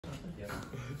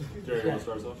Jerry, you want to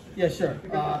start us off? Yeah, sure.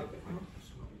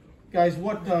 Guys,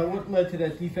 what led to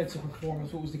that defensive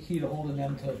performance? What was the key to holding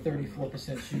them to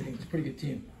 34% shooting? It's a pretty good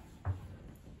team.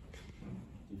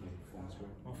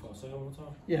 Say that one more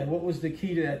time. Yeah, what was the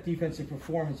key to that defensive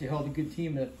performance? You held a good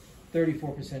team to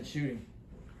 34% shooting.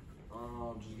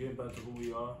 Just getting back to who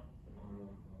we are.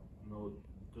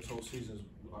 This whole season,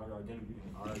 our identity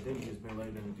has been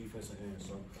laid in the defensive end.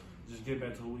 So just get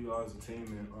back to who we are as a team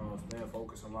and staying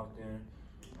focused and locked in.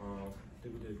 I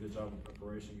think we did a good job of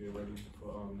preparation, getting ready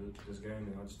for this game,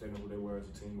 and understanding who they were as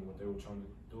a team and what they were trying to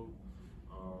do.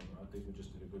 I think we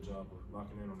just did a good job of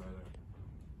locking in on that end.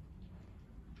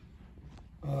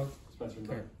 Spencer,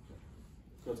 okay.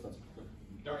 Go, Spencer.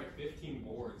 Kadary, 15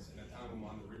 boards and a ton of them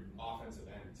on the offensive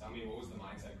end. Tell me, what was the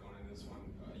mindset going into this one?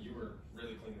 You were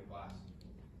really clean the glass.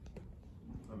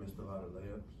 I missed a lot of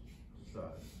layups, so I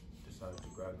decided to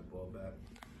grab the ball back.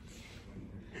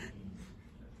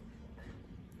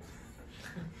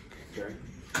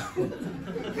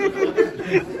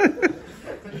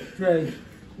 Dre,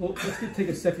 well, let's take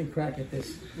a second crack at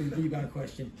this rebound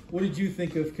question. What did you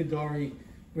think of Kadary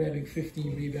grabbing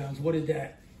 15 rebounds? What did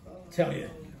that tell you?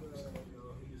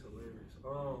 He's hilarious.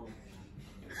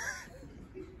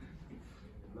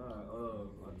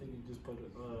 I think he just put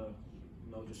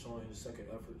just showing his second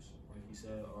efforts. Like he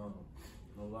said,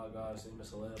 a lot of guys they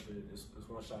miss a layup, but it's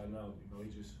one shot now. He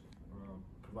just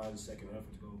provides a second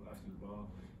effort to go after the ball,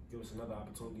 give us another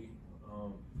opportunity,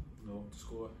 to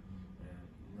score.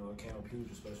 And it came up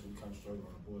huge, especially we kind of struggled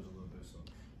on the boards a little bit. So,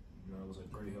 it was a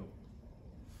great help.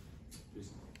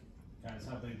 Guys,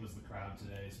 how big was the crowd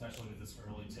today, especially with this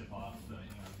early tip-off,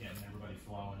 getting everybody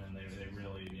flowing, and they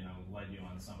really, led you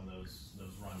on some of those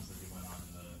runs that you went on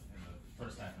in the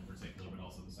first half in particular, but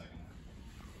also the second half?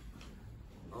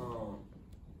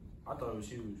 I thought it was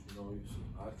huge.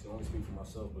 I can only speak for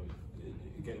myself, but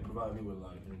it provided me with a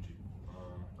lot of energy.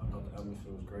 I thought the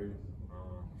atmosphere was great.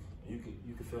 You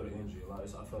could feel the energy a lot. I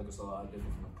feel like it's a lot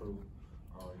different from the crew.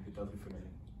 You could definitely feel it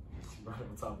right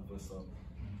on top of us. So.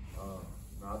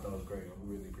 I thought it was great.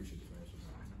 We really appreciate the fans.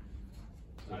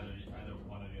 Either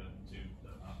one of you two,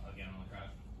 again on the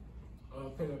crowd?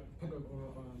 Pick up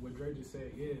on what Dre just said.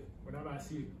 Yeah, whenever I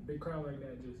see a big crowd like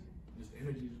that, just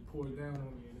energy just pours down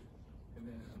on me, and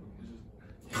then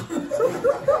it's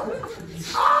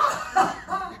just.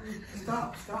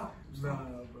 Stop. Nah,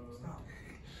 bro.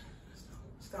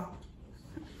 Stop.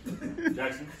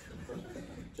 Jackson.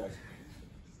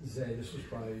 Zay, this was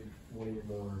probably one of your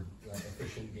more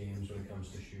efficient games when it comes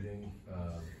to shooting.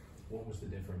 What was the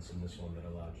difference in this one that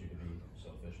allowed you to be so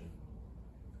efficient?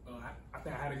 I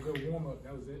think I had a good warm-up.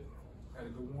 That was it. I had a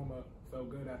good warm-up. Felt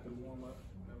good after the warm-up.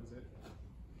 That was it.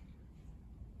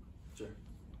 Sure.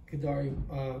 Kadary,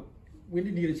 we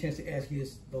didn't get a chance to ask you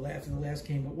this after the last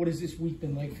game, but what has this week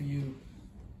been like for you?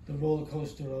 The roller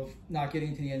coaster of not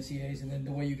getting to the NCAAs, and then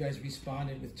the way you guys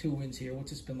responded with 2 wins here.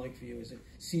 What's this been like for you as a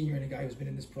senior and a guy who's been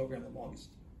in this program the longest?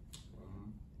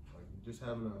 Just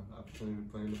having an opportunity to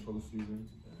play in the postseason and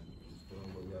just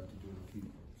doing what we have to do to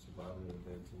keep surviving the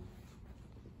event team.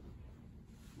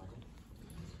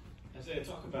 Isaiah,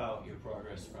 talk about your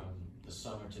progress from the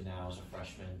summer to now as a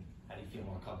freshman. How do you feel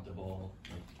more comfortable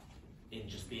in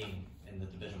just being in the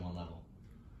Division I level?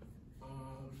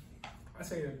 I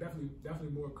say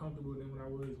definitely more comfortable than when I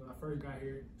was when I first got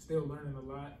here. Still learning a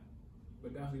lot,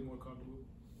 but definitely more comfortable.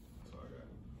 That's all I got.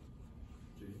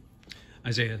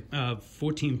 Isaiah,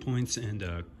 14 points and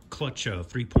a clutch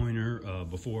three-pointer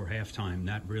before halftime.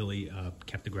 That really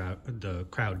kept the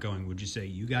crowd going. Would you say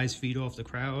you guys feed off the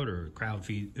crowd, or crowd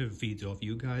feeds off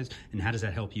you guys? And how does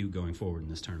that help you going forward in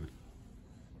this tournament?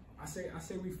 I say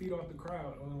we feed off the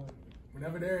crowd.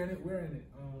 Whenever they're in it, we're in it.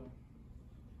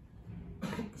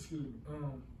 Excuse me.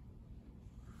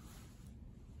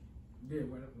 Yeah,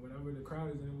 whenever the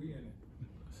crowd is in it, we in it.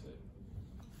 That's it.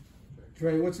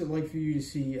 Dre, what's it like for you to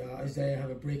see Isaiah have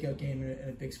a breakout game in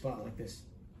a big spot like this?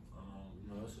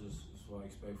 This is what I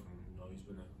expect from him. He's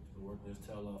been working his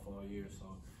tail off all year, so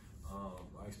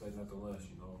I expect nothing less.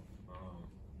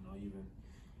 Even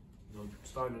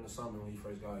starting in the summer when he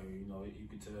first got here, you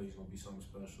could tell he's gonna be something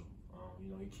special.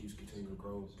 He keeps continuing to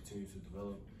grow, continues to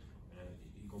develop, and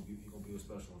he's gonna be a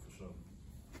special one for sure.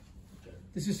 Okay.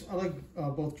 I like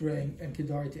both Dre and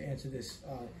Kadary to answer this.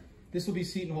 This will be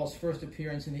Seton Hall's first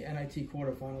appearance in the NIT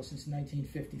quarterfinals since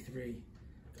 1953.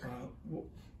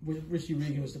 Richie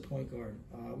Regan was the point guard.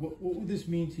 What would this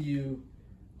mean to you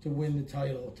to win the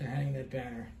title, to hang that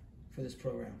banner for this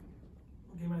program?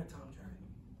 Game at a time, Jerry.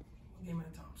 Game at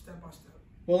a time, step by step.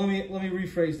 Well, let me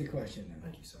rephrase the question then.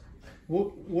 Thank you, sir.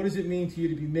 What does it mean to you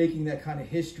to be making that kind of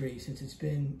history since it's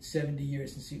been 70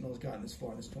 years since Seton Hall's gotten this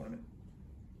far in this tournament?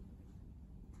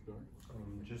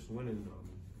 just winning.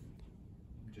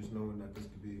 Just knowing that this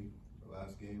could be the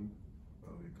last game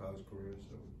of your college career,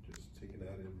 so just taking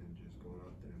that in and just going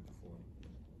out there and performing.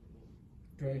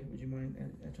 Dre, would you mind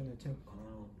answering that too?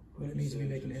 What Like it means to be you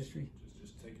said, making just, history?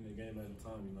 Just taking the game at a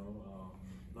time, you know.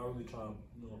 Not really trying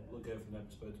to look at it from that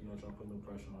perspective, you know, trying to put no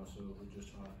pressure on ourselves, but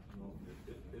just trying, you know,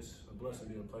 it's a blessing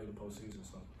to be able to play the postseason,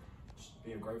 so just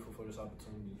being grateful for this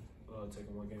opportunity,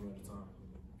 taking one game at a time.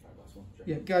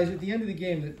 Yeah, guys, at the end of the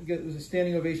game, it was a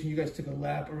standing ovation. You guys took a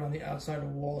lap around the outside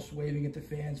of Walsh, waving at the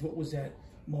fans. What was that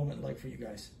moment like for you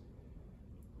guys?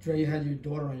 Dre, you had your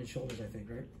daughter on your shoulders, I think,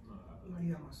 right? No,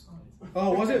 you got my son.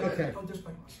 Oh, was it? Okay. Don't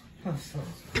disrespect my son.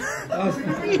 I'm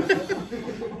sorry.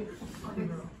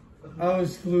 I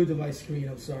was glued to my screen.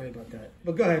 I'm sorry about that.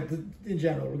 But go ahead, in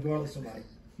general, regardless of my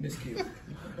miscue.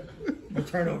 My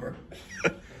turnover.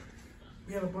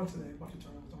 We had a bunch today, a bunch of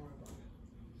turnovers. Don't worry about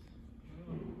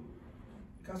it.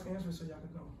 You guys can answer so y'all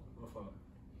can go.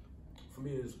 For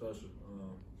me, it's special.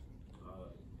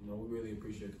 You know, we really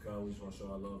appreciate the crowd. We just want to show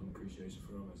our love and appreciation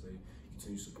for them as they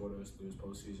continue to support us through this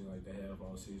postseason like they have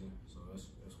all season. So that's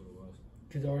what it was.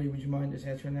 Kadary, would you mind just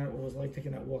answering that? What it was like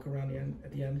taking that walk around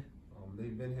at the end?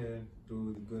 They've been here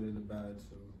through the good and the bad,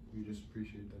 so we just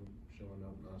appreciate them showing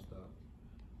up nonstop.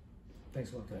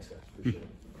 Thanks a lot, guys. Appreciate it.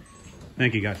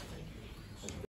 Thank you, guys.